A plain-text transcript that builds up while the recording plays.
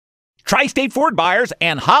Tri-State Ford buyers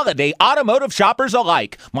and holiday automotive shoppers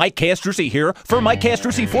alike. Mike Castrucci here for Mike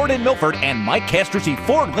Castrucci Ford in Milford and Mike Castrucci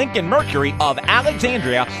Ford Lincoln Mercury of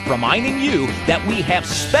Alexandria, reminding you that we have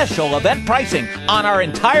special event pricing on our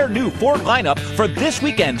entire new Ford lineup for this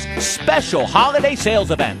weekend's special holiday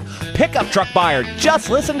sales event. Pickup truck buyer, just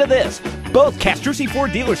listen to this. Both Castrucci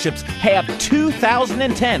Ford dealerships have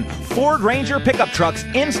 2010 Ford Ranger pickup trucks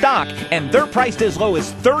in stock, and they're priced as low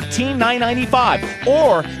as $13,995,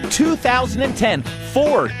 or 2010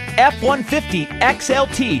 Ford F-150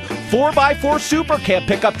 XLT 4x4 Super Cab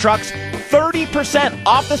pickup trucks, 30%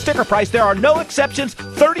 off the sticker price. There are no exceptions,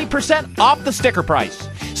 30% off the sticker price.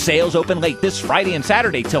 Sales open late this Friday and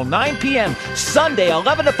Saturday till 9 p.m., Sunday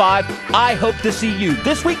 11 to 5. I hope to see you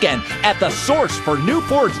this weekend at the source for new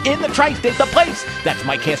Fords in the Tri-State, the place. That's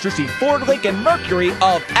Mike Castrucci Ford Lincoln Mercury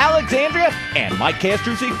of Alexandria and Mike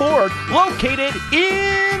Castrucci Ford located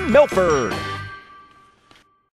in Milford.